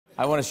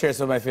I want to share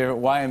some of my favorite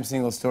why I'm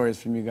single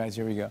stories from you guys.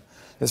 Here we go.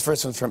 This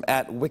first one's from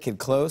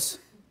 @WickedClose.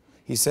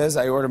 He says,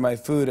 I order my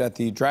food at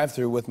the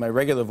drive-thru with my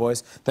regular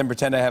voice, then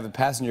pretend I have a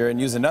passenger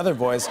and use another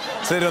voice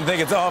so they don't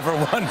think it's all for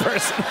one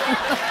person.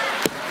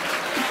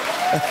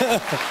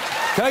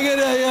 Can I get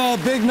a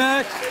Big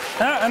Mac?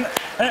 And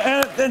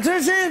 2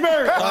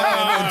 cheeseburgers.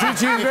 And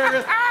 2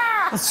 cheeseburgers.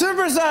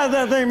 Supersize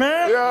that thing,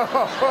 man.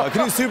 Yeah.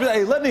 Can you supersize?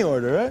 Hey, let me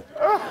order, right?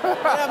 What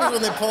happens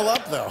when they pull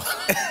up, though?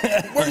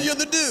 Where you're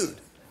the dude?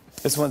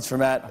 This one's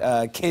from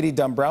Katie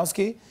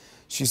Dombrowski.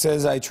 She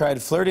says, I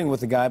tried flirting with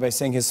the guy by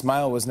saying his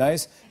smile was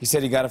nice. He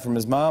said he got it from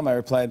his mom. I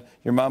replied,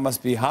 your mom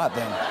must be hot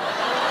then.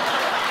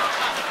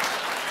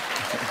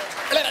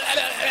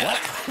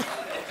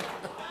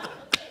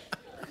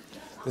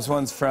 This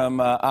one's from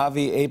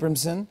Avi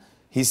Abramson.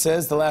 He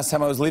says, the last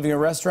time I was leaving a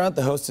restaurant,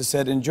 the hostess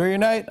said, enjoy your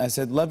night. I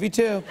said, love you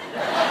too.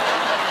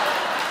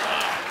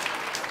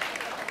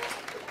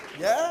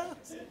 Yeah?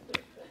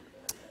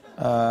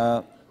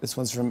 This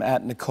one's from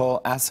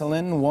 @Nicole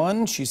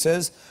Asselin1. She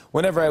says,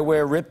 whenever I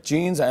wear ripped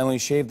jeans, I only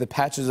shave the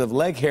patches of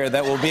leg hair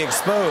that will be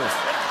exposed.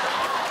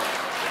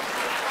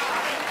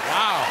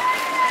 Wow.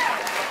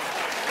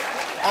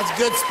 That's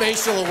good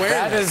spatial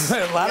awareness.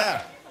 That is a lot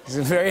of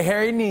very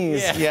hairy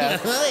knees. Yeah.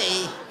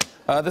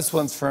 This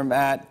one's from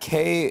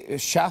 @K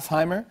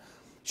Schaffheimer.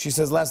 She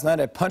says, last night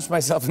I punched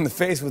myself in the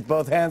face with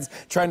both hands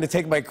trying to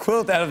take my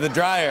quilt out of the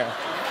dryer.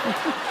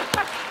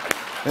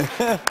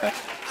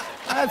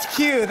 That's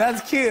cute.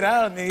 That's cute.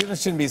 I don't need. You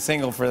shouldn't be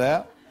single for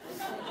that.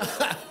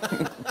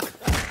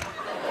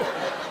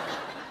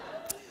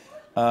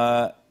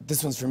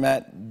 This one's from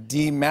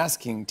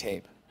 @Demasking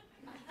Tape.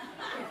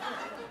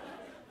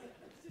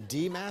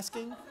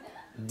 Demasking?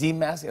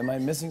 Demasking? Am I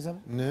missing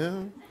something?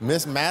 No.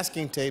 Miss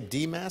masking tape.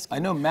 Demasking? I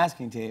know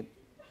masking tape.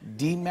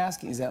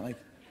 Demasking? Is that like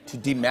to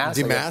demask?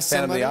 Demask like a Fan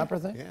somebody? of the Opera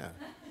thing? Yeah.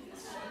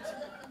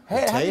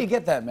 Hey, how did you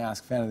get that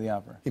mask, Fan of the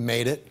Opera? He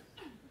made it.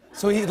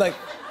 So he like.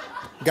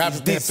 Got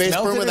his face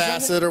burned with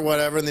acid or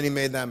whatever, and then he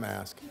made that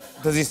mask.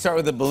 Does he start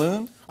with a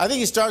balloon? I think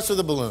he starts with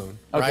a balloon.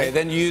 Okay, right?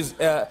 then use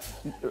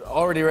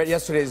already read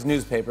yesterday's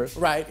newspapers.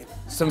 Right.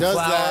 Some Does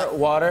flour, that,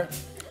 water.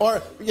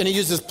 Or he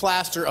uses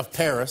plaster of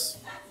Paris,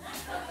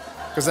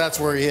 because that's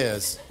where he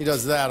is. He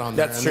does that on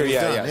there. That's true.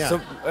 Yeah. So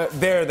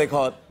there they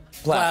call it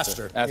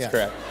plaster. That's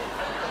correct.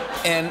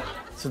 And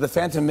so the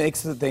Phantom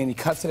makes the thing. He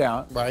cuts it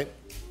out. Right.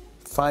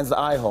 Finds the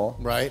eye hole.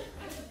 Right.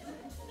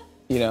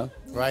 You know.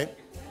 Right.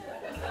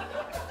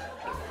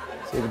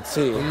 So you can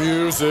see. The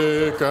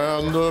music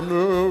and the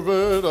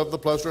movement of the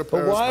plaster of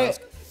Paris. But why?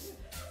 Mask.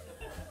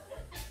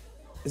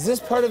 Is this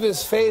part of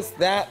his face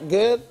that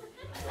good?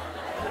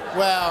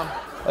 Well.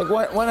 Like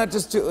why not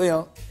just do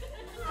one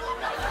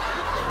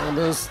of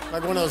those?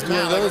 Like one of those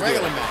masks, like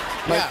regular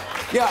masks. Like,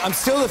 yeah, I'm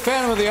still the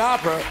Phantom of the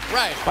Opera.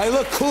 Right. I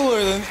look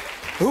cooler than.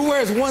 Who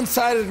wears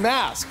one-sided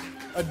mask?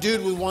 A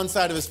dude with one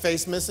side of his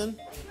face missing.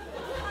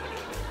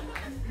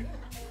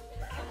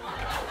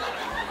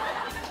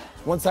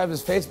 One side of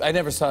his face? I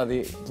never saw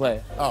the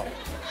play. Oh.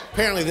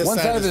 Apparently this one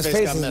side of his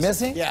face is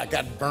missing? Yeah, it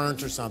got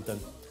burnt or something.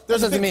 That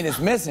doesn't mean it's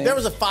missing. There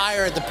was a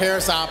fire at the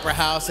Paris Opera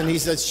House, and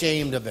he's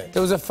ashamed of it.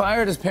 There was a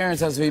fire at his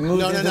parents' house, so he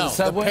moved into the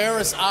subway? The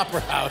Paris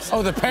Opera House.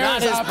 Oh, the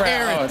Paris Not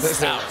Opera House.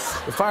 His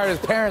house. The fire at his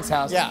parents'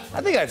 house? Yeah.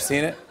 I think I've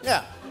seen it.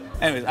 Yeah.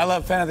 Anyways, I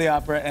love Fan of the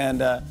Opera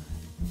and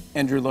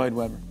Andrew Lloyd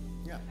Webber.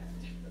 Yeah.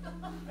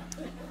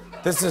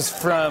 This is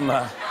from...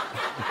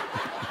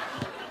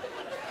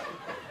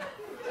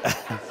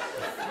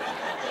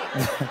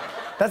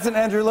 That's an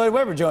Andrew Lloyd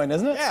Webber joint,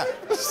 isn't it? Yeah.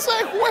 It's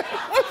like, what's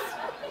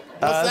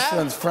that?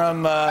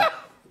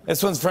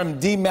 This one's from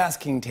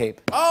Demasking Tape.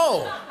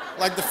 Oh,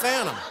 like the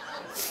Phantom.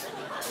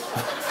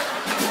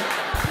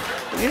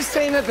 You're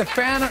saying that the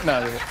Phantom...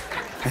 No.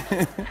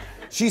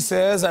 She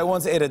says, I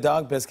once ate a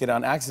dog biscuit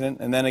on accident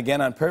and then again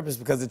on purpose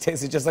because it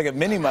tasted just like a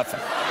mini muffin.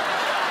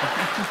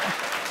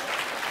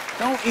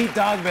 Don't eat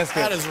dog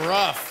biscuits. That is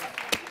rough.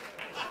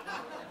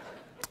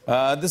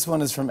 This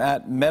one is from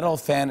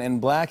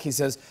 @MetalFanInBlack. He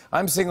says,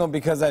 I'm single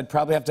because I'd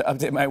probably have to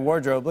update my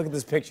wardrobe. Look at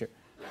this picture.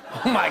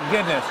 Oh, my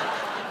goodness.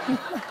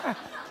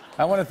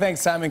 I want to thank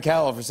Simon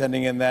Cowell for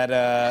sending in that...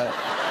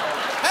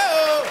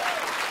 Hello.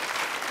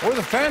 Or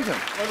the Phantom.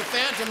 Or the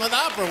Phantom of the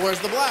Opera. Where's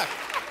the black?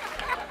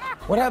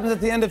 What happens at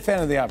the end of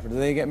Phantom of the Opera? Do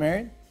they get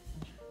married?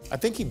 I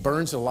think he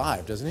burns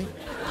alive, doesn't he?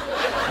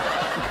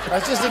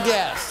 That's just a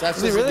guess. That's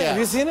Is just he really? a guess. Have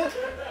you seen it?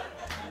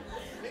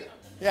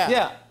 Yeah.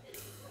 Yeah.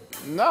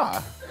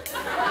 Nah.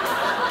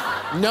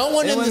 No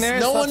one Anyone in there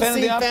this, no saw one Phantom of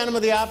seen the Opera? Phantom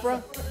of the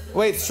Opera?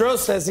 Wait, Stroh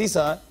says he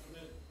saw it.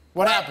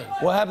 What happened?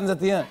 What happens at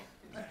the end?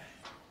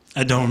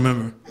 I don't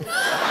remember.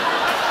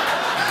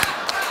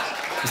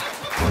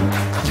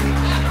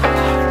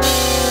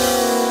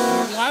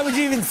 Why would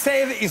you even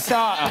say that you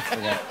saw it?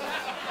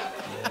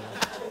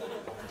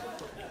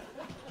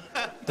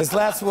 Oh, this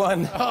last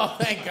one. Oh,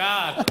 thank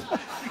God.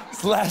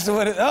 This last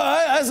one.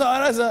 I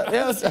saw it.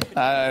 Yeah,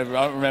 I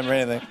don't remember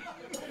anything.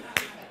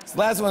 This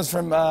last one's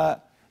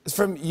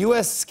from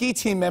U.S. ski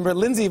team member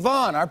Lindsey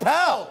Vonn, our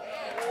pal.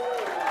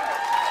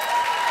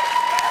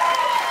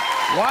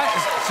 Why?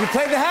 She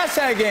played the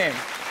hashtag game.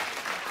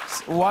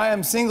 why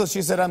I'm single,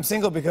 she said, I'm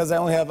single because I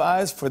only have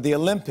eyes for the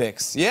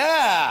Olympics.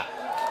 Yeah!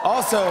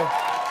 Also,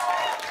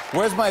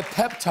 where's my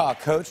pep talk,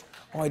 coach?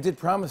 Oh, I did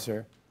promise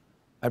her.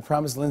 I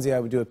promised Lindsey I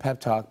would do a pep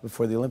talk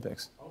before the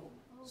Olympics.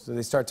 So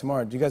they start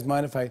tomorrow. Do you guys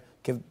mind if I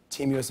give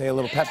Team USA a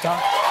little pep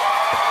talk?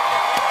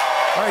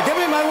 All right, give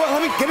me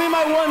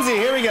my onesie.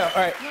 Here we go.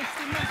 All right.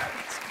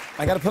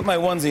 I got to put my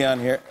onesie on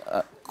here.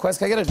 Quest,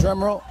 can I get a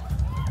drum roll?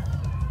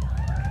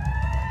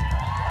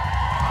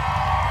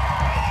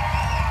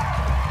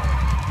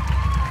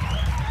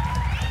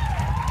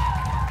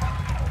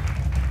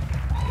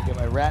 Get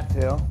my rat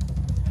tail.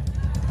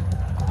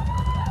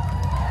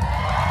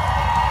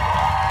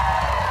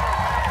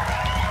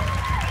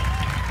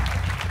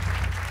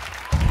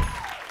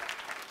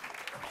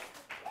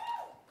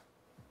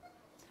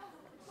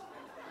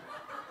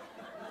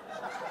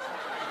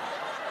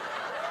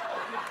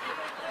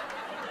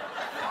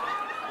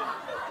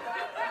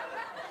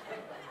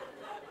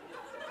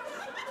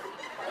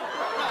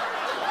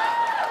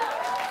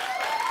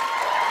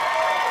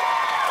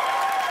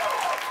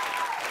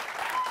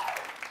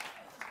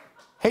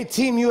 Hey,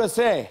 Team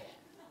USA.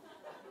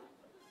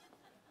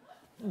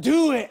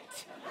 Do it.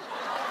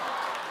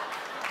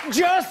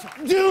 Just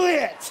do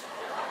it.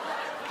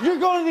 You're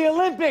going to the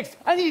Olympics.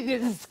 I need you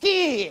to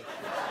ski.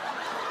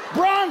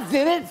 Bronze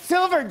did it.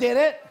 Silver did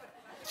it.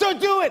 So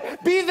do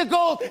it. Be the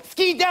gold.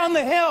 Ski down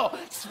the hill.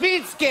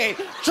 Speed skate.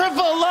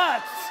 Triple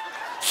Lutz.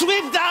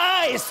 Sweep the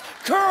ice.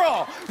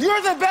 Curl.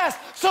 You're the best.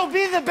 So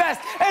be the best.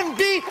 And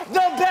be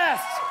the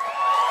best.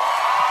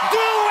 Do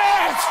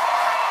it.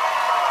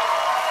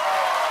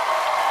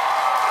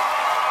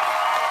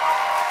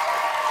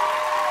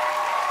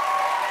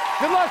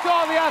 Good luck to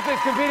all the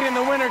athletes competing in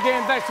the Winter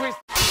Games next week.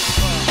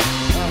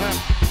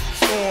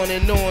 On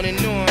and on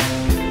and on.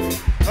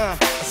 I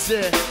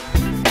said,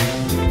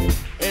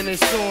 and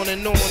it's on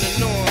and on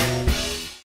and on.